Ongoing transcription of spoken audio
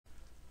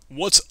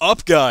What's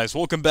up, guys?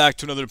 Welcome back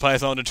to another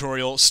Python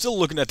tutorial. Still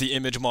looking at the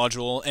image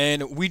module,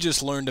 and we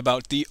just learned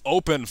about the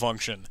open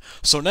function.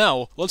 So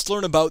now, let's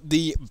learn about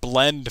the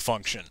blend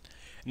function.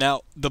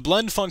 Now, the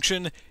blend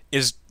function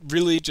is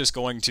really just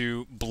going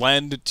to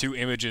blend two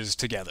images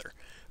together.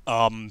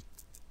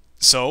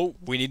 So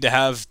we need to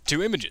have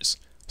two images.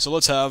 So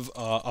let's have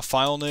a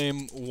file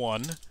name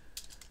 1,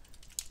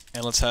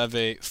 and let's have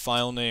a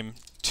file name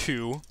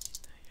 2.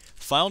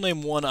 File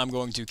name 1 I'm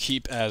going to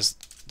keep as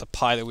the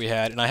pie that we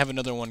had, and I have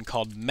another one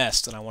called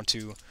mess that I want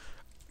to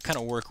kind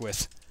of work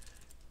with.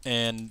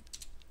 And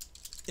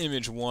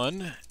image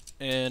 1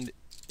 and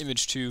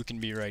image 2 can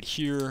be right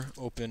here.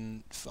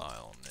 Open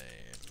file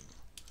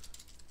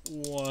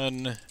name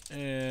 1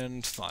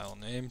 and file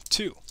name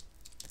 2.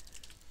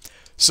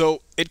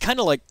 So it kind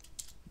of like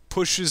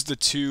pushes the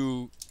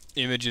two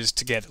images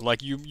together,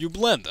 like you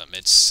blend them.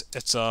 It's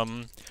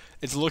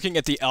looking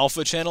at the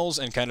alpha channels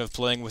and kind of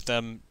playing with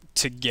them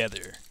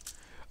together.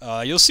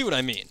 You'll see what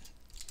I mean.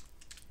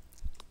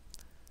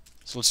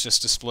 So let's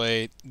just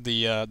display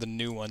the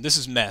new one. This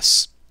is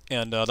mess,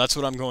 and that's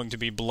what I'm going to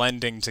be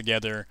blending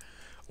together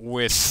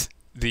with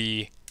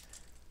the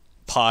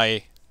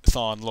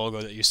Python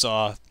logo that you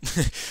saw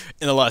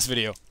in the last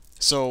video.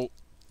 So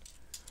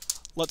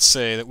let's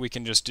say that we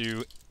can just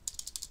do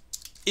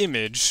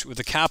image with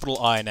a capital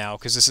I now,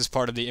 because this is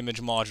part of the image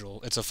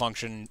module. It's a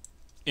function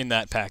in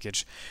that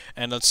package.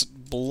 And let's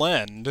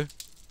blend.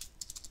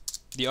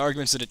 The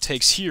arguments that it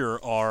takes here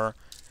are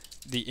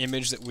the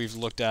image that we've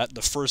looked at,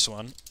 the first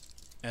one,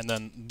 and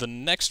then the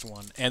next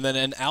one, and then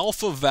an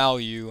alpha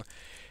value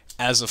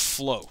as a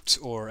float,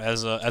 or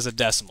as a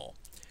decimal.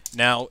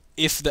 Now,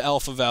 if the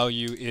alpha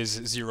value is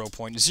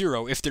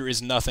 0.0, if there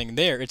is nothing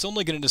there, it's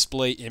only going to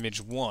display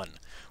image 1,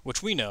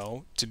 which we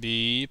know to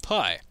be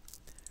pi.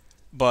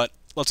 But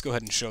let's go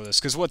ahead and show this,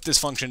 because what this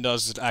function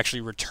does is it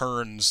actually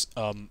returns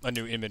a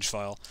new image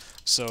file.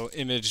 So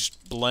image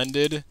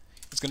blended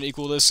is going to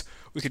equal this.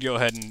 We could go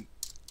ahead and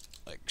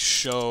like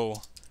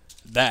show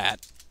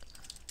that.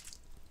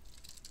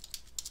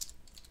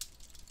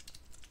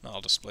 I'll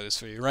display this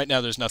for you. Right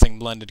now there's nothing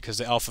blended because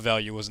the alpha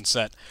value wasn't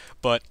set,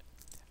 but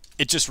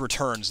it just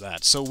returns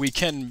that. So we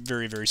can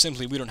very, very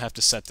simply, we don't have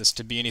to set this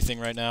to be anything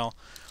right now.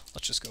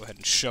 Let's just go ahead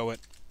and show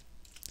it.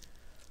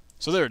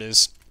 So there it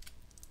is.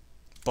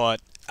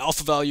 But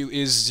alpha value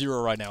is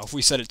 0 right now. If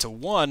we set it to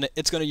 1,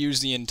 it's going to use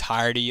the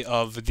entirety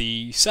of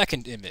the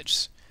second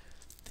image.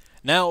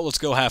 Now let's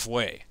go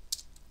halfway.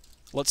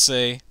 Let's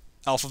say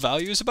alpha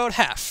value is about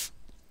half.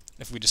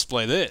 If we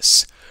display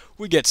this,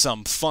 we get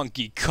some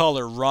funky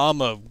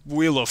color-rama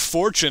Wheel of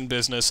Fortune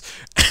business.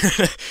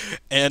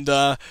 And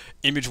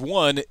image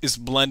 1 is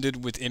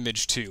blended with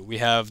image 2. We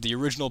have the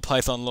original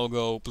Python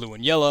logo, blue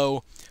and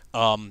yellow,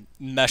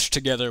 meshed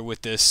together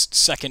with this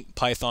second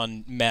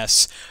Python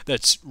mess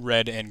that's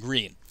red and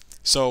green.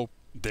 So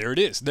there it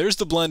is. There's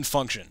the blend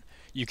function.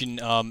 You can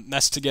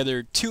mess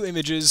together two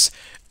images,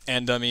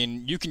 and I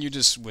mean, you can use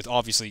this with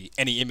obviously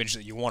any image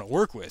that you want to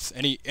work with.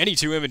 Any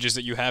two images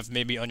that you have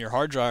maybe on your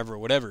hard drive or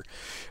whatever.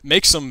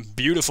 Make some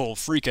beautiful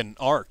freaking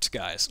art,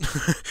 guys.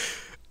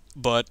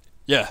 But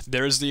yeah,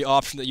 there's the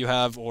option that you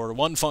have, or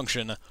one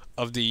function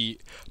of the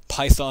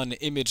Python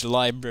image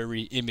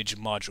library image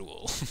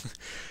module.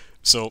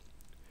 So,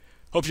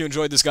 hope you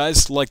enjoyed this,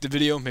 guys. Like the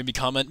video, maybe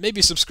comment,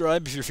 maybe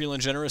subscribe if you're feeling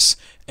generous,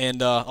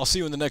 and I'll see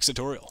you in the next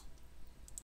tutorial.